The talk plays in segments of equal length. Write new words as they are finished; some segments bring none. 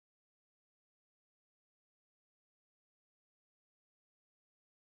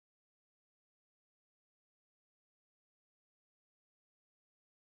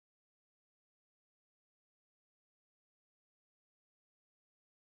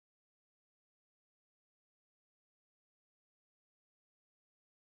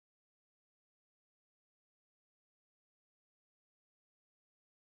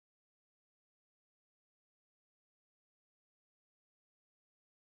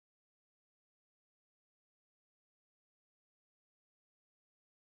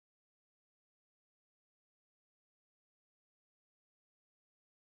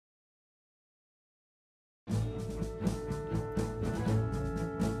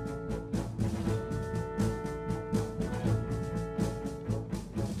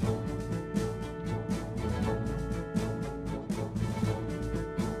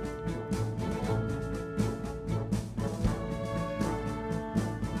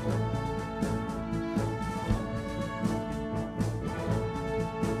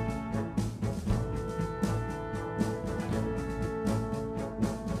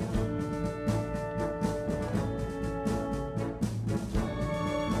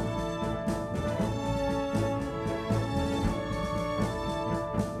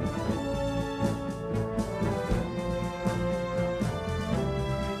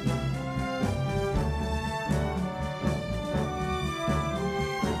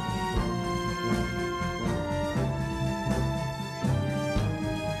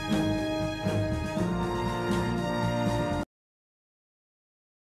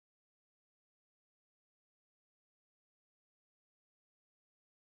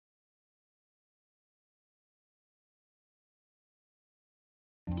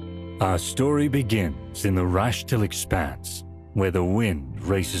Our story begins in the Rashtil Expanse, where the wind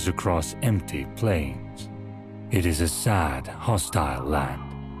races across empty plains. It is a sad, hostile land,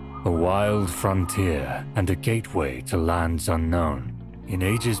 a wild frontier and a gateway to lands unknown. In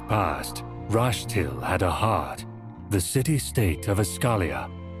ages past, Rashtil had a heart, the city-state of Regalia,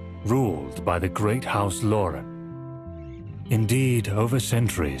 ruled by the great House Lauren. Indeed, over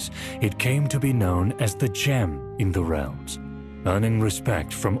centuries, it came to be known as the Gem in the realms, earning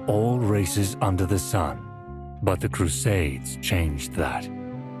respect from all races under the sun. But the Crusades changed that.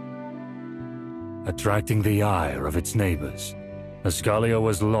 Attracting the ire of its neighbors, Regalia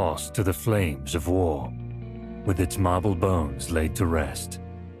was lost to the flames of war. With its marble bones laid to rest,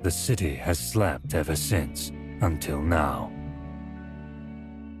 the city has slept ever since, until now.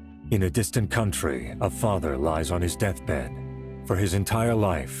 In a distant country, a father lies on his deathbed. For his entire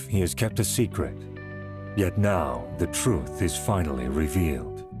life, he has kept a secret. Yet now, the truth is finally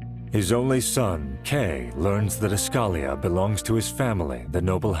revealed. His only son, Kay, learns that Regalia belongs to his family, the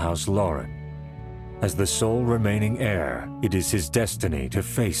noble House Lauren. As the sole remaining heir, it is his destiny to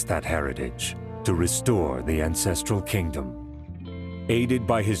face that heritage, to restore the ancestral kingdom. Aided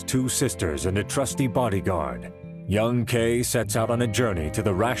by his two sisters and a trusty bodyguard, young Kay sets out on a journey to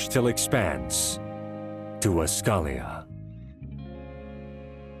the Rashtil Expanse, to Regalia.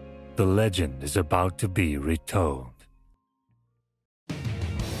 The legend is about to be retold.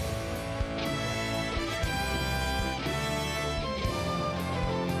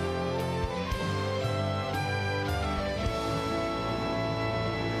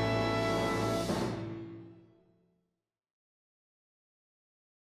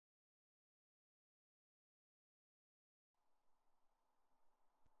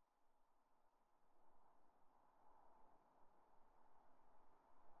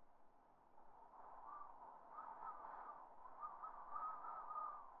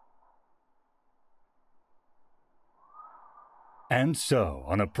 And so,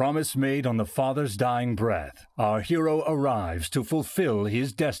 on a promise made on the father's dying breath, our hero arrives to fulfill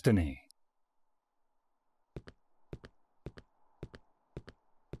his destiny.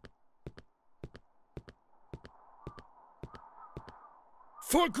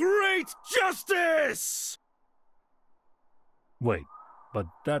 For great justice! Wait, but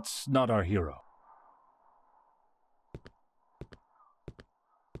that's not our hero.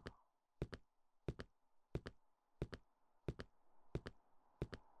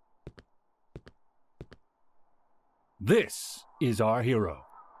 This is our hero.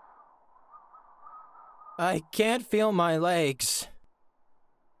 I can't feel my legs.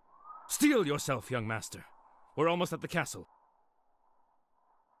 Steel yourself, young master. We're almost at the castle.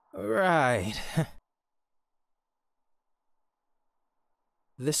 Right.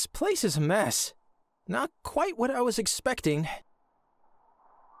 This place is a mess. Not quite what I was expecting.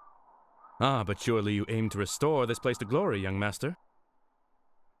 Ah, but surely you aim to restore this place to glory, young master.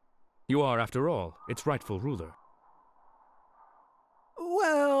 You are, after all, its rightful ruler.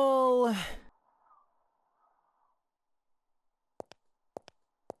 Well...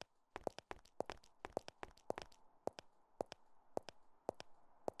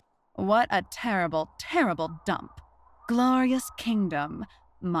 What a terrible, terrible dump. Glorious kingdom,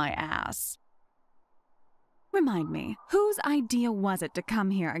 my ass. Remind me, whose idea was it to come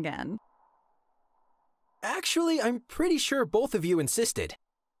here again? Actually, I'm pretty sure both of you insisted.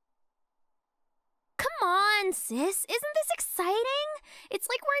 Come on, sis. Isn't this exciting? It's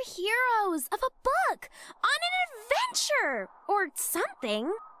like we're heroes of a book, on an adventure, or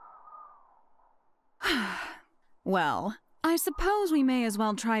something. Well, I suppose we may as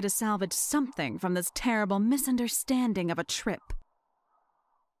well try to salvage something from this terrible misunderstanding of a trip.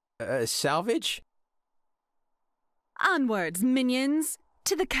 Salvage? Onwards, minions!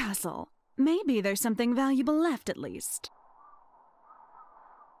 To the castle. Maybe there's something valuable left, at least.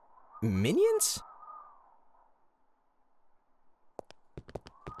 Minions?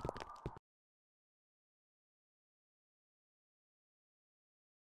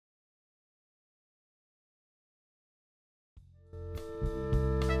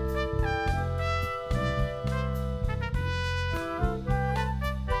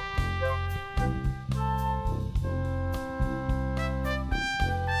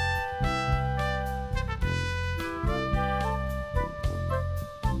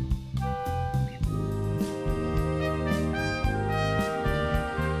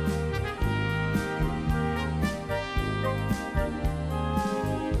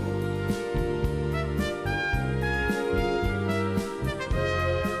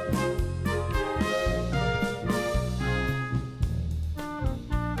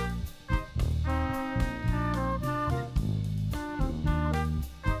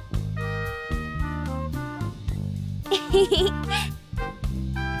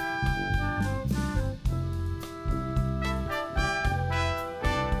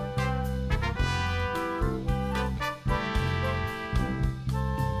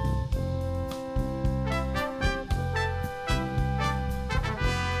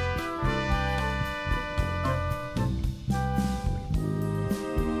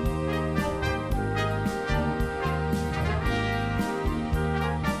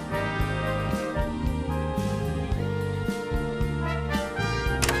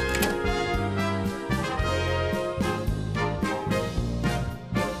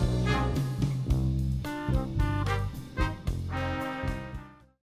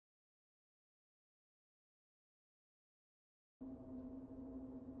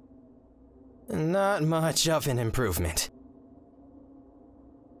 Not much of an improvement.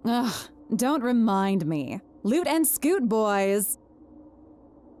 Ugh, don't remind me. Loot and scoot, boys.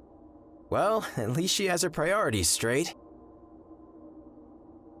 Well, at least she has her priorities straight.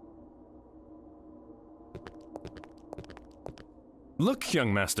 Look,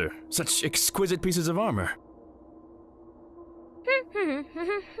 young master, such exquisite pieces of armor.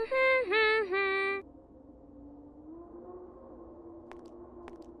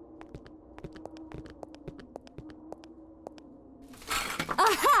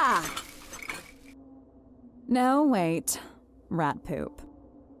 Aha! No, wait. Rat poop.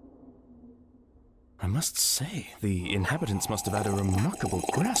 I must say, the inhabitants must have had a remarkable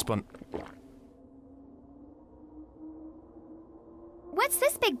grasp on... What's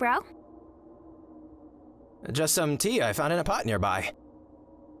this, big bro? Just some tea I found in a pot nearby.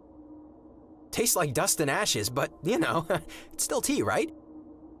 Tastes like dust and ashes, but, you know, it's still tea, right?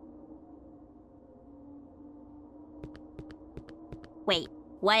 Wait,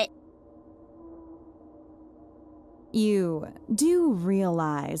 what? You do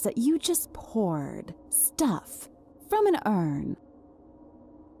realize that you just poured stuff from an urn.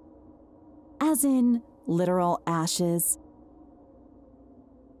 As in literal ashes.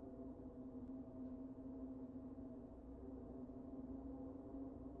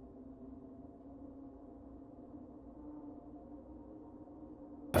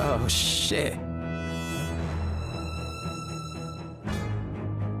 Oh, shit.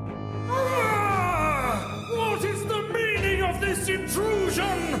 What is the meaning of this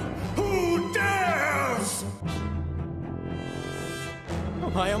intrusion? Who dares?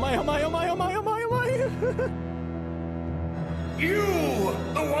 Oh my, oh my, oh my, oh my, oh my, oh my, oh my. You,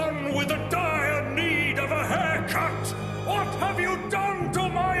 the one with the dire need of a haircut! What have you done to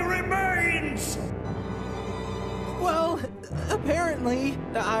my remains? Well, apparently,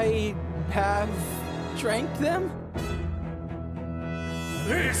 I have drank them.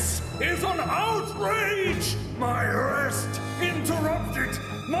 This is an outrage! My rest interrupted,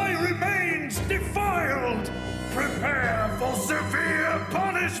 my remains defiled! Prepare for severe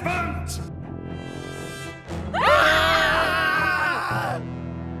punishment!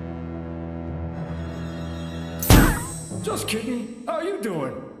 Just kidding. How you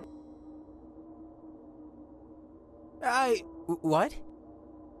doing? What?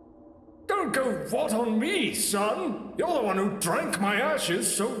 Don't go what on me, son. You're the one who drank my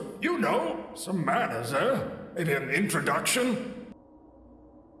ashes, so you know. Some manners, eh? Maybe an introduction?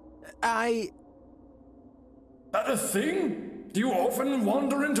 That a thing? Do you often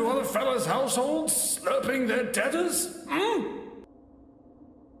wander into other fellas' households, slurping their debtors?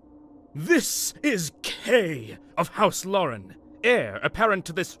 This is Kay of House Lauren, heir apparent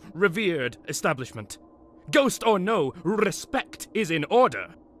to this revered establishment. Ghost or no, respect is in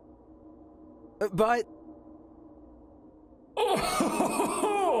order. But...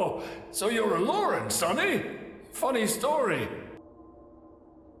 Oh, so you're a Lauren, sonny? Funny story.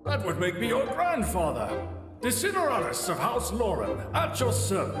 That would make me your grandfather. Desideratus of House Lauren, at your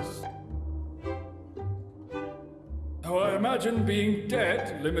service. Though I imagine being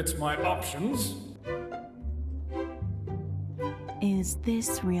dead limits my options. Is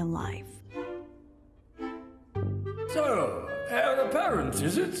this real life? So, heir apparent,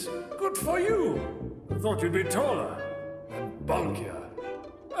 is it? Good for you. I thought you'd be taller, and bulkier,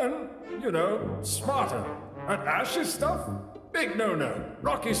 and, you know, smarter. That ashes stuff? Big no-no.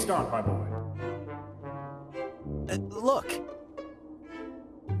 Rocky start, my boy. Look.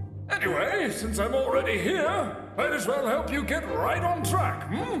 Anyway, since I'm already here, might as well help you get right on track,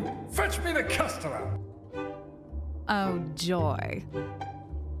 Fetch me the customer. Oh, joy.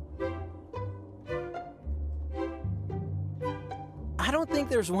 I don't think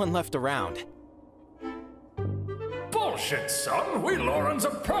there's one left around. Bullshit, son. We Laurens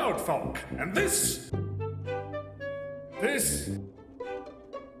are proud folk, and this...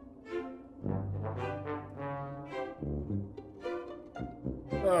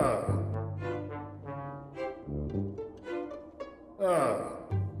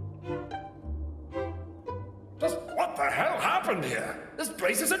 hell happened here? This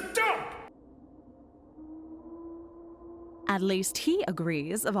place is a dump! At least he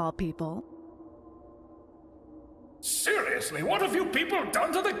agrees, of all people. Seriously, what have you people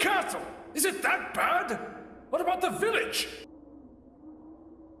done to the castle? Is it that bad? What about the village?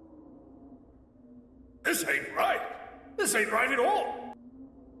 This ain't right. This ain't right at all.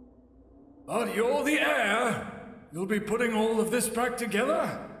 But you're the heir. You'll be putting all of this back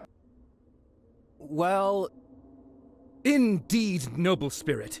together? Well, Indeed, noble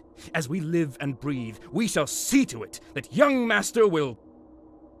spirit. As we live and breathe, we shall see to it that young master will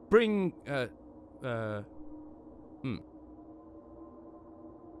bring,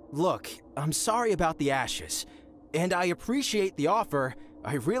 look, I'm sorry about the ashes, and I appreciate the offer,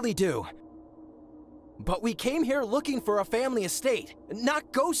 I really do. But we came here looking for a family estate,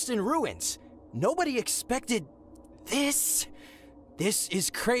 not ghosts and ruins. Nobody expected this. This is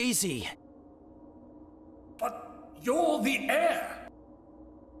crazy. But you're the heir.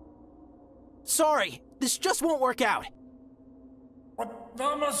 Sorry, this just won't work out. But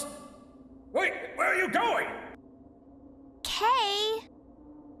that must... Wait, where are you going? Kay.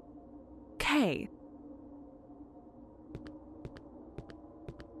 Kay.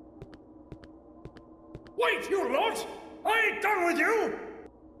 Wait, you lot! I ain't done with you!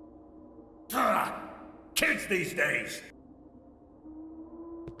 Kids these days!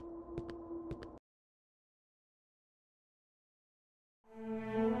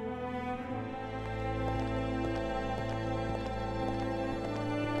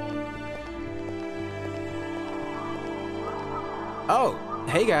 Oh,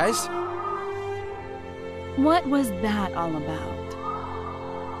 hey guys. What was that all about?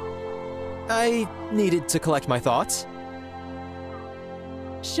 I needed to collect my thoughts.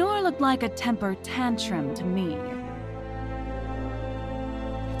 Sure looked like a temper tantrum to me.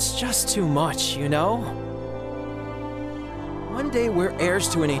 It's just too much, you know? One day we're heirs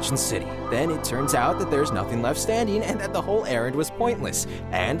to an ancient city. Then it turns out that there's nothing left standing and that the whole errand was pointless.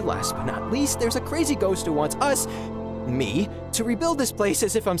 And last but not least, there's a crazy ghost who wants us, me, to rebuild this place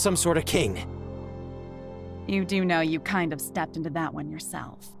as if I'm some sort of king. You do know you kind of stepped into that one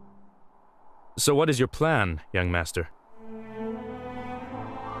yourself. So what is your plan, young master?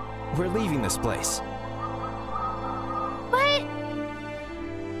 We're leaving this place. But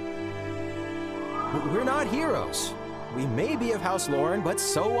We're not heroes. We may be of House Lauren, but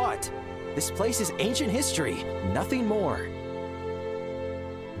so what? This place is ancient history, nothing more.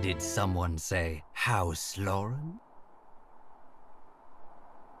 Did someone say House Lauren?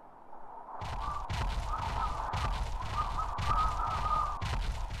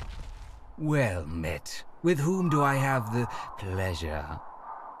 Well met. With whom do I have the pleasure?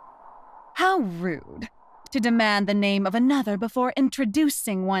 How rude to demand the name of another before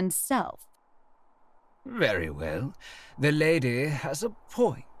introducing oneself. Very well. The lady has a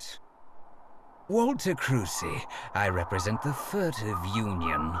point. Walter Crucy, I represent the Furtive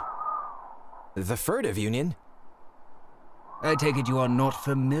Union. The Furtive Union? I take it you are not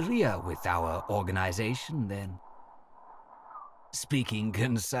familiar with our organization, then? Speaking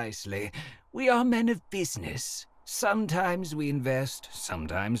concisely, we are men of business. Sometimes we invest,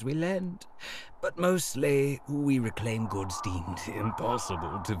 sometimes we lend. But mostly, we reclaim goods deemed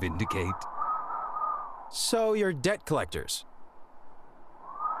impossible to vindicate. So you're debt collectors?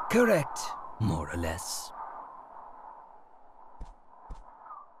 Correct, more or less.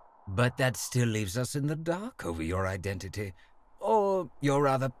 But that still leaves us in the dark over your identity, or your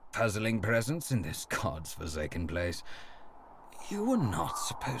rather puzzling presence in this god's-forsaken place. You were not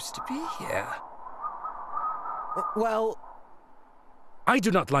supposed to be here. Well, I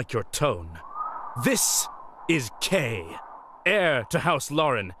do not like your tone. This is Kay, heir to House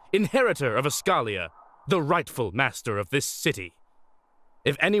Lauren, inheritor of Regalia, the rightful master of this city.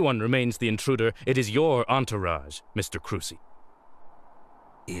 If anyone remains the intruder, it is your entourage, Mr. Crucy.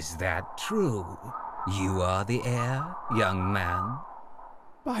 Is that true? You are the heir, young man?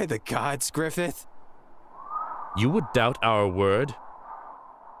 by the gods, Griffith. You would doubt our word?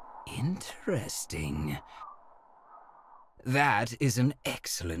 Interesting. That is an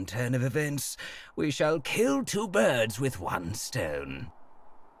excellent turn of events. We shall kill two birds with one stone.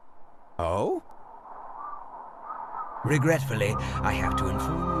 Oh? Regretfully, I have to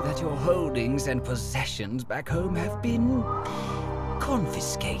inform you that your holdings and possessions back home have been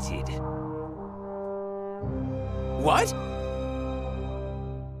confiscated. What?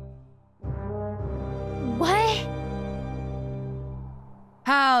 What?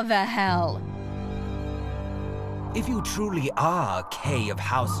 How the hell? If you truly are Kay of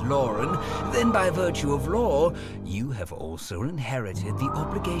House Lauren, then by virtue of law, you have also inherited the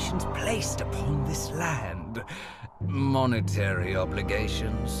obligations placed upon this land. Monetary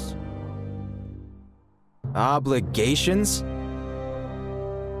obligations. Obligations?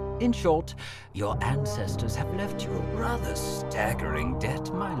 In short, your ancestors have left you a rather staggering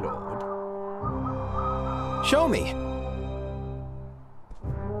debt, my lord. Show me.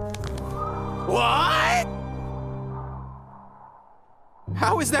 What?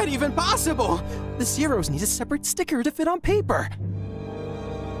 How is that even possible? The zeros need a separate sticker to fit on paper.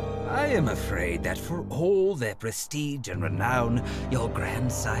 I am afraid that for all their prestige and renown, your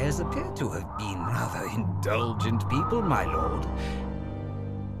grandsires appear to have been rather indulgent people, my lord.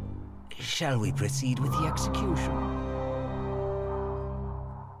 Shall we proceed with the execution?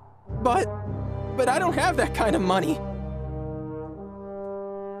 But I don't have that kind of money.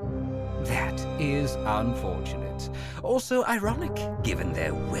 That is unfortunate. Also ironic, given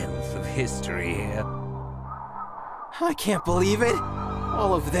their wealth of history here. I can't believe it.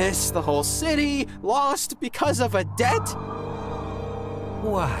 All of this, the whole city, lost because of a debt?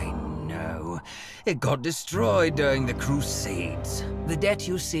 Why, no. It got destroyed during the Crusades. The debt,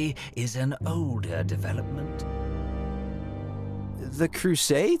 you see, is an older development. The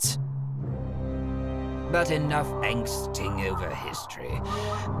Crusades? But enough angsting over history.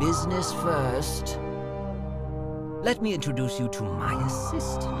 Business first. Let me introduce you to my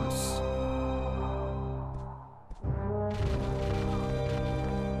assistants.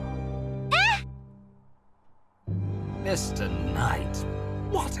 Mr. Knight,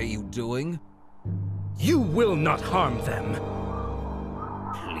 what are you doing? You will not harm them.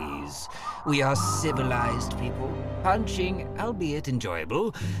 Please, we are civilized people. Punching, albeit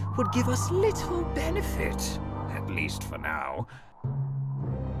enjoyable, would give us little benefit, at least for now.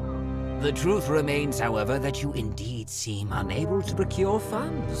 The truth remains, however, that you indeed seem unable to procure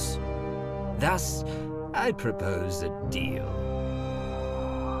funds. Thus, I propose a deal.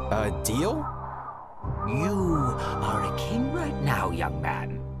 A deal? You are a king right now, young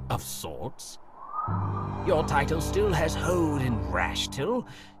man, of sorts. Your title still has hold in Rashtil.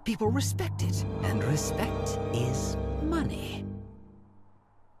 People respect it, and respect is money.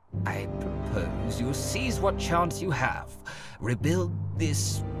 I propose you seize what chance you have. Rebuild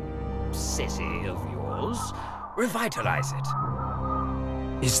this city of yours. Revitalize it.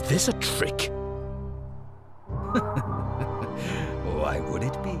 Is this a trick? Why would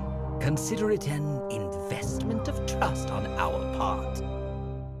it be? Consider it an investment of trust on our part.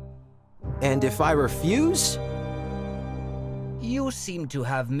 And if I refuse? You seem to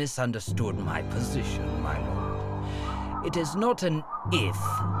have misunderstood my position, my lord. It is not an if,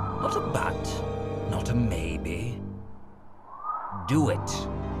 not a but, not a maybe. Do it,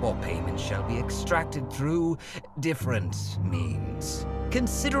 or payment shall be extracted through different means.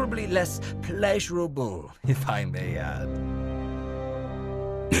 Considerably less pleasurable, if I may add.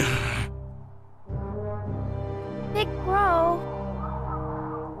 Big bro.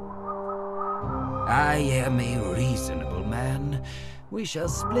 I am a reasonable man. We shall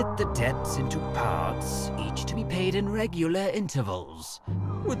split the debts into parts, each to be paid in regular intervals.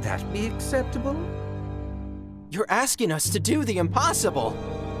 Would that be acceptable? You're asking us to do the impossible.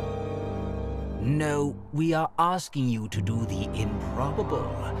 No, we are asking you to do the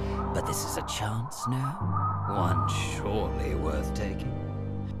improbable. But this is a chance now, one surely worth taking.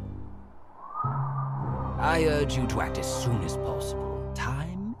 I urge you to act as soon as possible.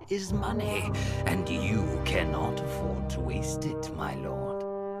 Time is money, and you cannot afford to waste it, my lord.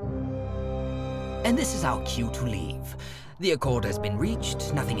 And this is our cue to leave. The accord has been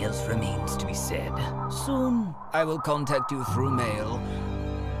reached, nothing else remains to be said. Soon, I will contact you through mail.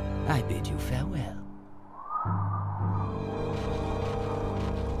 I bid you farewell.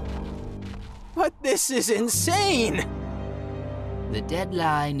 But this is insane! The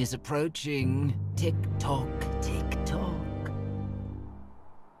deadline is approaching. Tick-tock, tick-tock.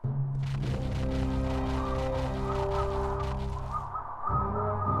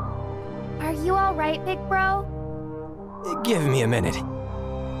 Are you alright, big bro? Give me a minute.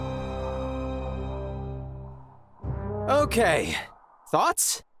 Okay.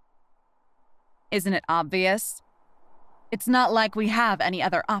 Thoughts? Isn't it obvious? It's not like we have any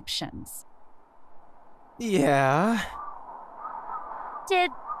other options. Yeah.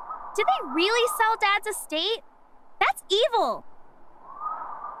 Did they really sell Dad's estate? That's evil!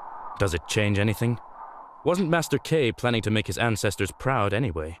 Does it change anything? Wasn't Master K planning to make his ancestors proud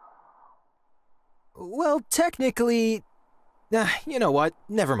anyway? Well, technically... you know what?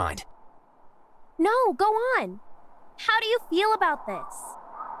 Never mind. No, go on. How do you feel about this?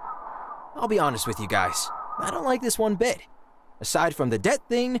 I'll be honest with you guys. I don't like this one bit. Aside from the debt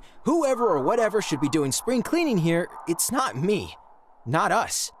thing, whoever or whatever should be doing spring cleaning here, it's not me. Not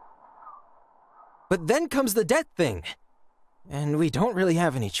us. But then comes the debt thing. And we don't really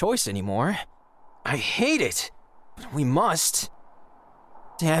have any choice anymore. I hate it, but we must.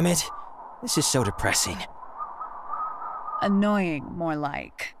 Damn it, this is so depressing. Annoying, more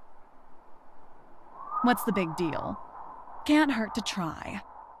like. What's the big deal? Can't hurt to try.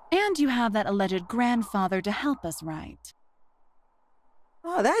 And you have that alleged grandfather to help us, right?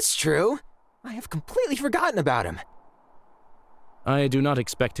 Oh, that's true. I have completely forgotten about him. I do not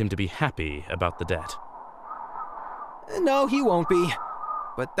expect him to be happy about the debt. No, he won't be.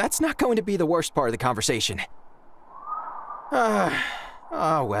 But that's not going to be the worst part of the conversation.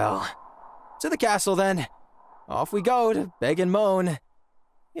 Oh well. To the castle, then. Off we go to beg and moan.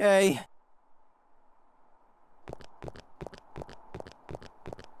 Yay.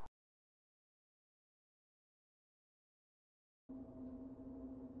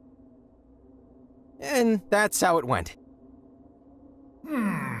 And that's how it went.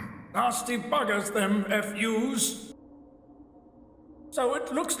 Nasty buggers, them FUs. So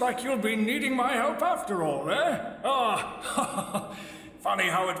it looks like you'll be needing my help after all, eh? Ah, funny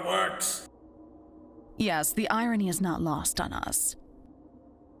how it works. Yes, the irony is not lost on us.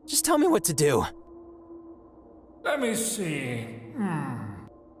 Just tell me what to do. Let me see.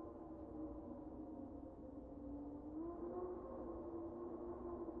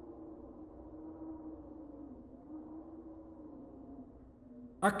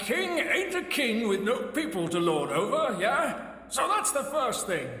 A king ain't a king with no people to lord over, yeah? So that's the first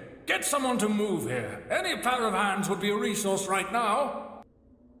thing. Get someone to move here. Any pair of hands would be a resource right now.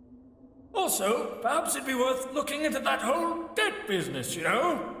 Also, perhaps it'd be worth looking into that whole debt business, you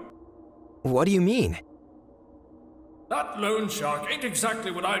know? What do you mean? That loan shark ain't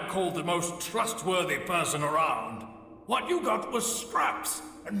exactly what I'd call the most trustworthy person around. What you got was scraps,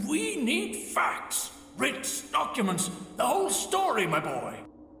 and we need facts, writs, documents, the whole story, my boy.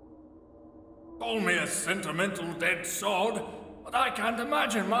 Call me a sentimental dead sod, but I can't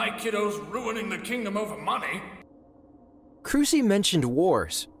imagine my kiddos ruining the kingdom over money. Crucy mentioned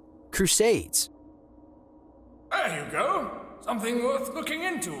wars. Crusades. There you go. Something worth looking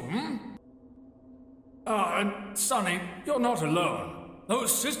into, and Sonny, you're not alone.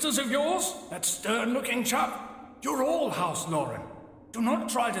 Those sisters of yours, that stern-looking chap, you're all House Lauren. Do not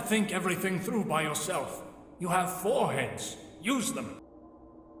try to think everything through by yourself. You have 4 heads. Use them.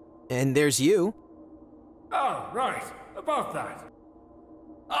 And there's you. Oh, right. About that.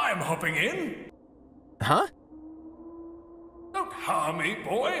 I'm hopping in. Huh? Don't harm me,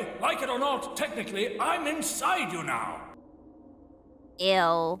 boy. Like it or not, technically, I'm inside you now.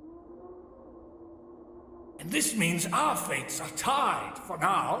 Ew. And this means our fates are tied for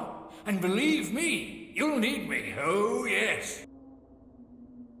now. And believe me, you'll need me, oh yes.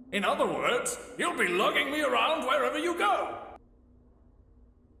 In other words, you'll be lugging me around wherever you go.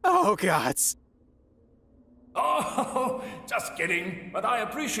 Oh, gods. Oh, just kidding, but I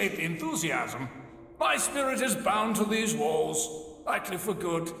appreciate the enthusiasm. My spirit is bound to these walls, likely for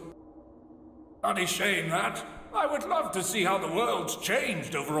good. Bloody shame that. I would love to see how the world's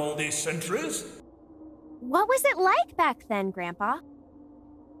changed over all these centuries. What was it like back then, Grandpa?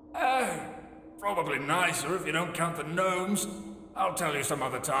 Probably nicer if you don't count the gnomes. I'll tell you some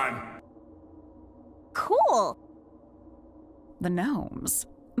other time. Cool. The gnomes.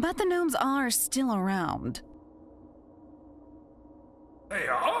 But the gnomes are still around. They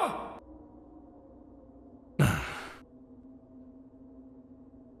are?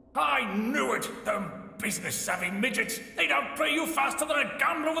 I knew it! Them business-savvy midgets! They'd outplay you faster than a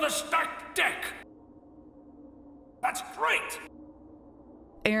gambler with a stacked deck! That's great!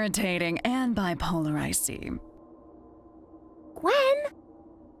 Irritating and bipolar, I see. Gwen?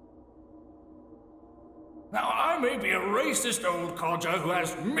 Now, I may be a racist old codger who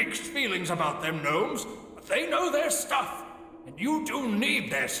has mixed feelings about them gnomes, but they know their stuff, and you do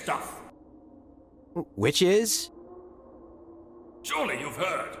need their stuff. Which is? Surely you've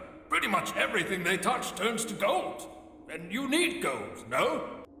heard. Pretty much everything they touch turns to gold. And you need gold,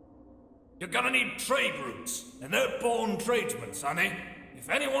 no? You're gonna need trade routes, and they're born tradesmen, sonny. If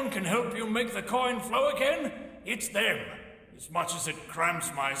anyone can help you make the coin flow again, it's them. As much as it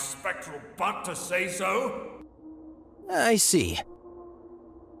cramps my spectral butt to say so. I see.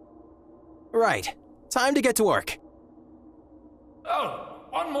 Right. Time to get to work. Oh,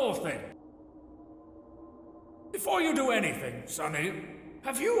 one more thing. Before you do anything, Sonny,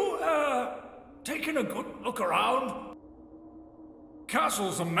 have you, taken a good look around?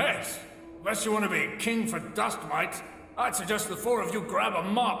 Castle's a mess. Unless you want to be king for dust mites, I'd suggest the 4 of you grab a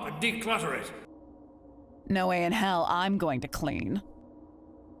mop and declutter it. No way in hell I'm going to clean.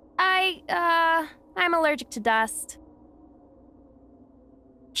 I'm allergic to dust.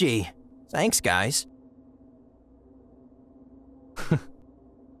 Gee, thanks, guys.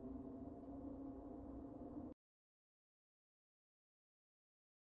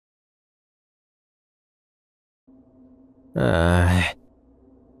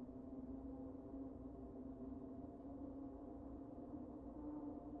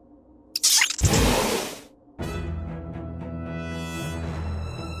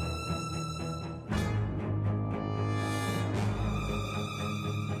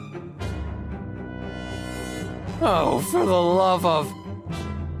 Oh, for the love of...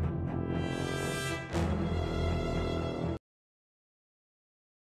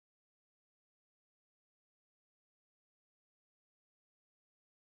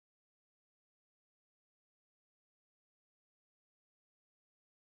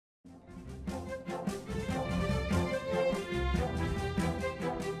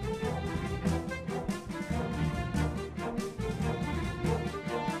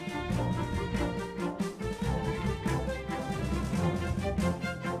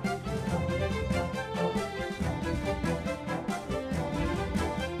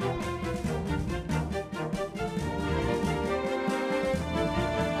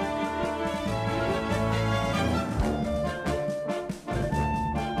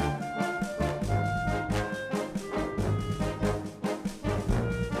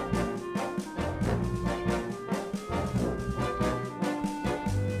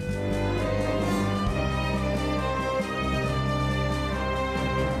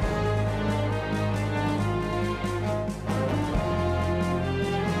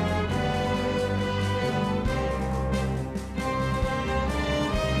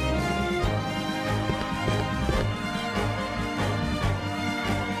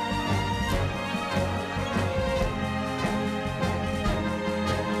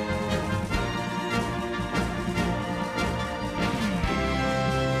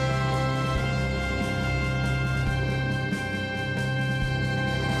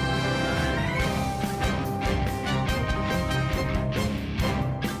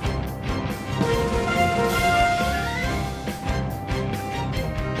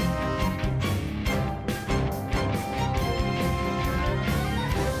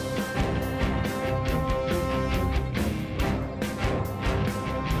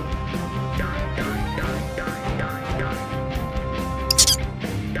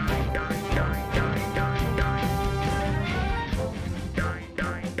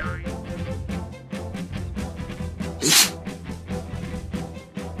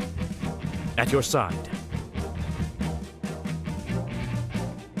 At your side.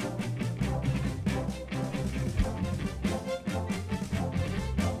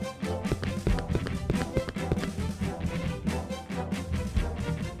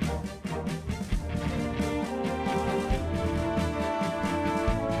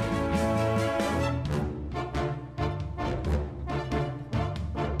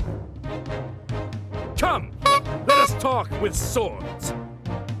 Come! Let us talk with swords!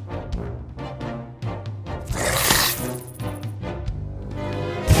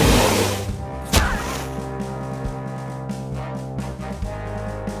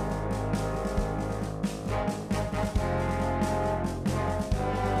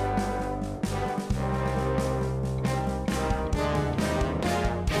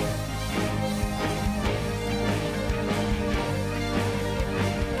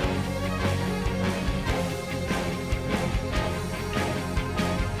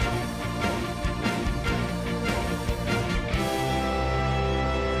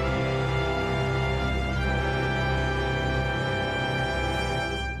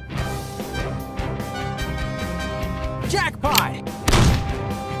 Jackpot!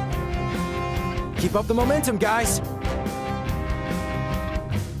 Keep up the momentum, guys.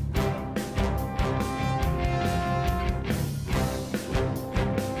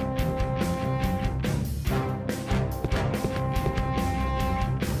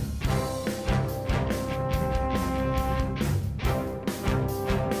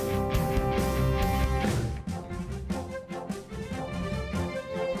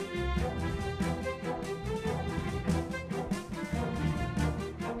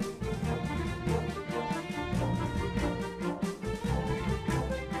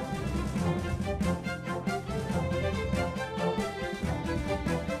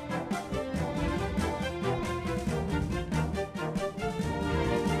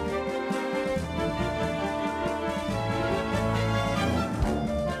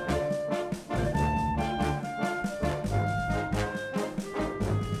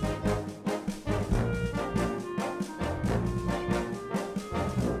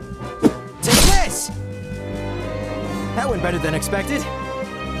 that went better than expected.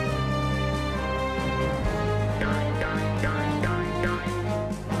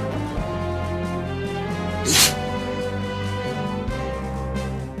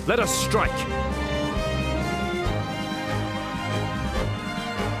 Let us strike!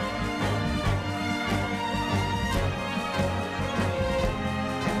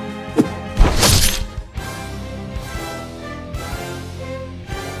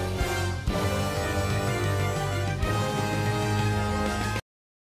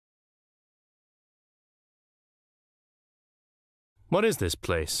 What is this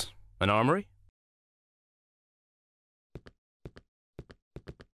place? An armory?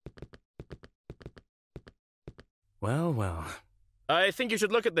 Well, well. I think you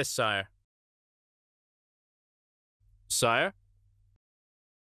should look at this, sire. Sire?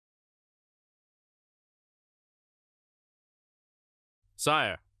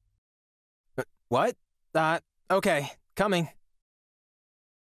 Sire. What? Okay, coming.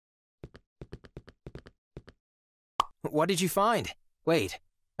 What did you find? Wait,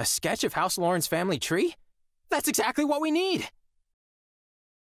 a sketch of House Lauren's family tree? That's exactly what we need!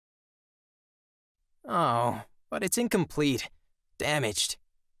 Oh, but it's incomplete. Damaged.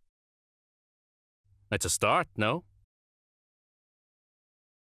 It's a start, no?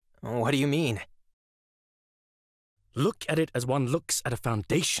 What do you mean? Look at it as one looks at a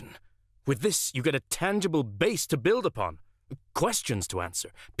foundation. With this, you get a tangible base to build upon. Questions to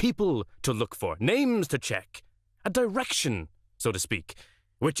answer, people to look for, names to check. A direction, so to speak,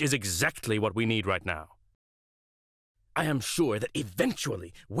 which is exactly what we need right now. I am sure that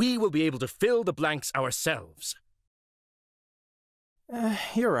eventually we will be able to fill the blanks ourselves.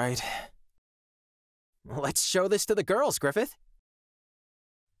 You're right. Let's show this to the girls, Griffith.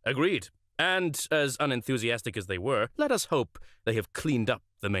 Agreed. And as unenthusiastic as they were, let us hope they have cleaned up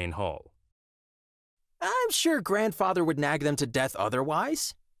the main hall. I'm sure Grandfather would nag them to death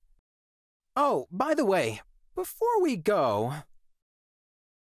otherwise. Oh, by the way, before we go...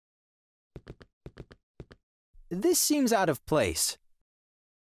 This seems out of place.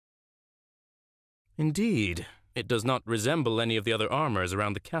 Indeed. It does not resemble any of the other armors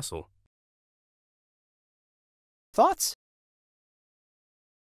around the castle. Thoughts?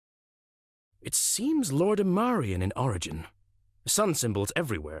 It seems Lordimarian in origin. Sun symbols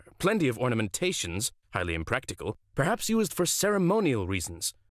everywhere, plenty of ornamentations, highly impractical, perhaps used for ceremonial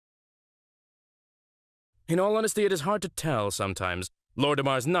reasons. In all honesty, it is hard to tell sometimes.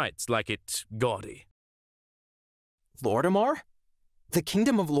 Lordimar's knights like it gaudy. Lordimar? The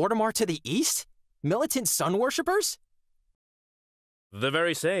kingdom of Lordimar to the east? Militant sun worshippers? The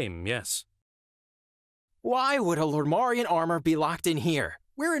very same, yes. Why would a Lordmarian armor be locked in here?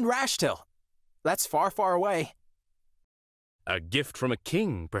 We're in Rashtil. That's far, far away. A gift from a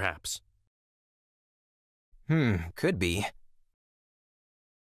king, perhaps. Could be.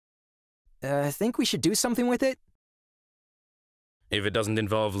 Think we should do something with it? If it doesn't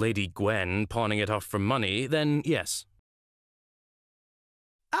involve Lady Gwen pawning it off for money, then yes.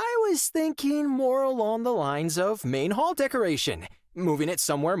 I was thinking more along the lines of main hall decoration, moving it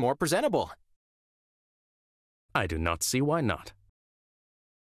somewhere more presentable. I do not see why not.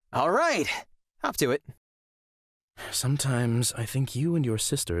 All right, up to it. Sometimes I think you and your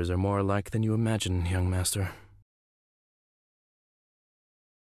sisters are more alike than you imagine, young master.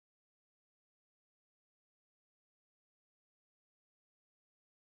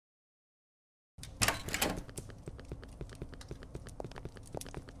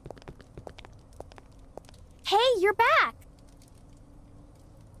 Hey, you're back!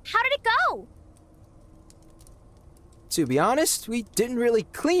 How did it go? To be honest, we didn't really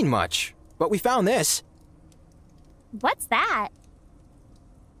clean much, but we found this. What's that?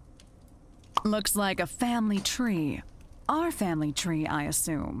 Looks like a family tree. Our family tree, I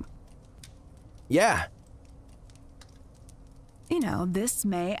assume. Yeah. You know, this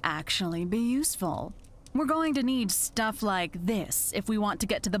may actually be useful. We're going to need stuff like this if we want to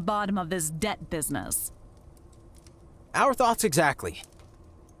get to the bottom of this debt business. Our thoughts exactly.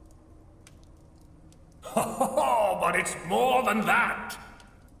 Oh, but it's more than that.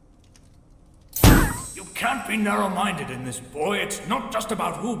 You can't be narrow-minded in this, boy. It's not just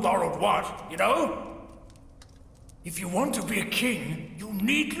about who borrowed what, you know? If you want to be a king, you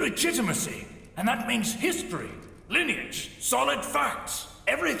need legitimacy. And that means history, lineage, solid facts,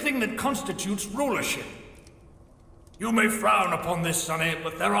 everything that constitutes rulership. You may frown upon this, Sonny,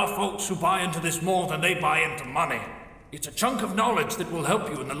 but there are folks who buy into this more than they buy into money. It's a chunk of knowledge that will help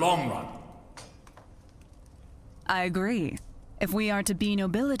you in the long run. I agree. If we are to be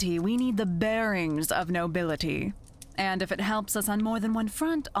nobility, we need the bearings of nobility. And if it helps us on more than one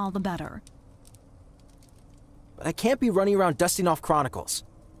front, all the better. but I can't be running around dusting off chronicles.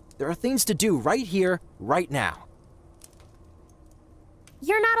 There are things to do right here, right now.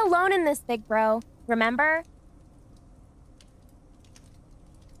 You're not alone in this, big bro. Remember?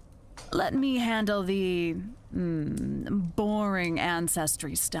 Let me handle the boring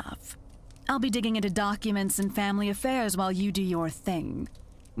ancestry stuff. I'll be digging into documents and family affairs while you do your thing,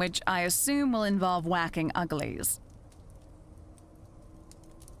 which I assume will involve whacking uglies.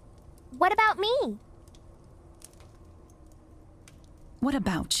 What about me? What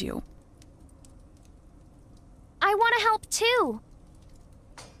about you? I want to help too.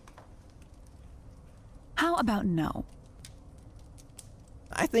 How about no?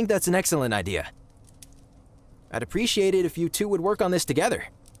 I think that's an excellent idea. I'd appreciate it if you two would work on this together.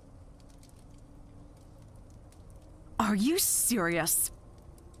 Are you serious?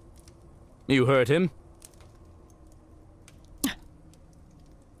 You heard him.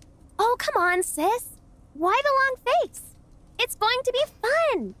 Oh, come on, sis. Why the long face? It's going to be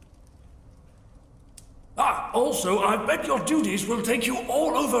fun. Also, I bet your duties will take you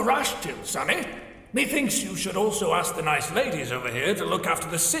all over Rashtil, Sonny. Methinks you should also ask the nice ladies over here to look after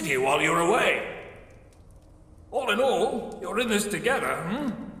the city while you're away. All in all, you're in this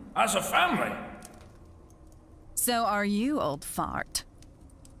together, as a family. So are you, old fart.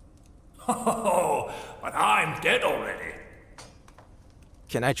 Oh, but I'm dead already.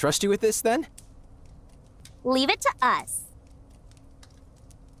 Can I trust you with this, then? Leave it to us.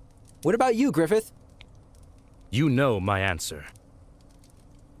 What about you, Griffith? You know my answer.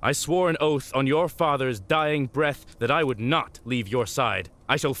 I swore an oath on your father's dying breath that I would not leave your side.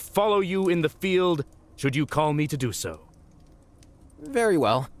 I shall follow you in the field, should you call me to do so. Very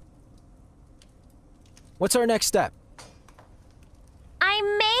well. What's our next step? I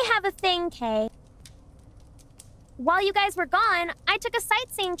may have a thing, Kay. While you guys were gone, I took a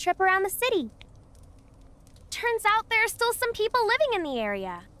sightseeing trip around the city. Turns out there are still some people living in the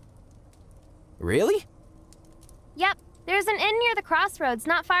area. Really? Yep, there's an inn near the crossroads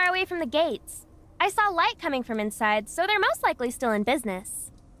not far away from the gates. I saw light coming from inside, so they're most likely still in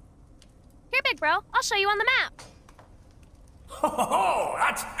business. Here, big bro, I'll show you on the map. Oh,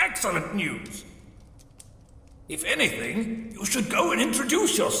 that's excellent news. If anything, you should go and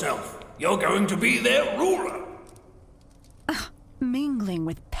introduce yourself. You're going to be their ruler. Mingling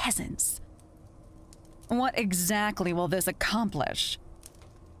with peasants. What exactly will this accomplish?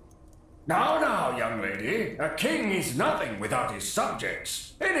 Now, young lady, a king is nothing without his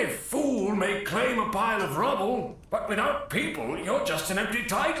subjects. Any fool may claim a pile of rubble, but without people, you're just an empty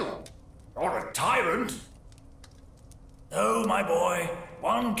title. Or a tyrant. No, my boy,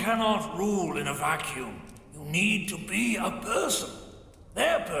 one cannot rule in a vacuum. You need to be a person.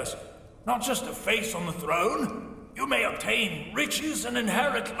 Their person, not just a face on the throne. You may obtain riches and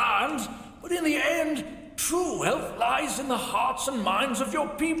inherit lands, but in the end, true wealth lies in the hearts and minds of your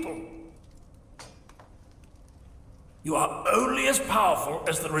people. You are only as powerful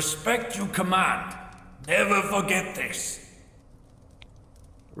as the respect you command. Never forget this.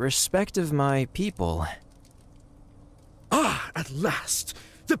 Respect of my people. Ah, at last!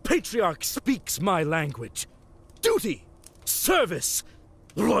 The Patriarch speaks my language. Duty, service,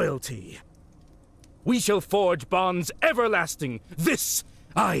 loyalty. We shall forge bonds everlasting. This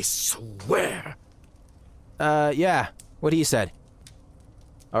I swear. Yeah, what he said.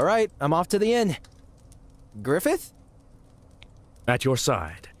 All right, I'm off to the inn. Griffith? At your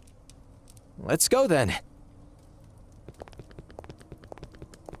side. Let's go then.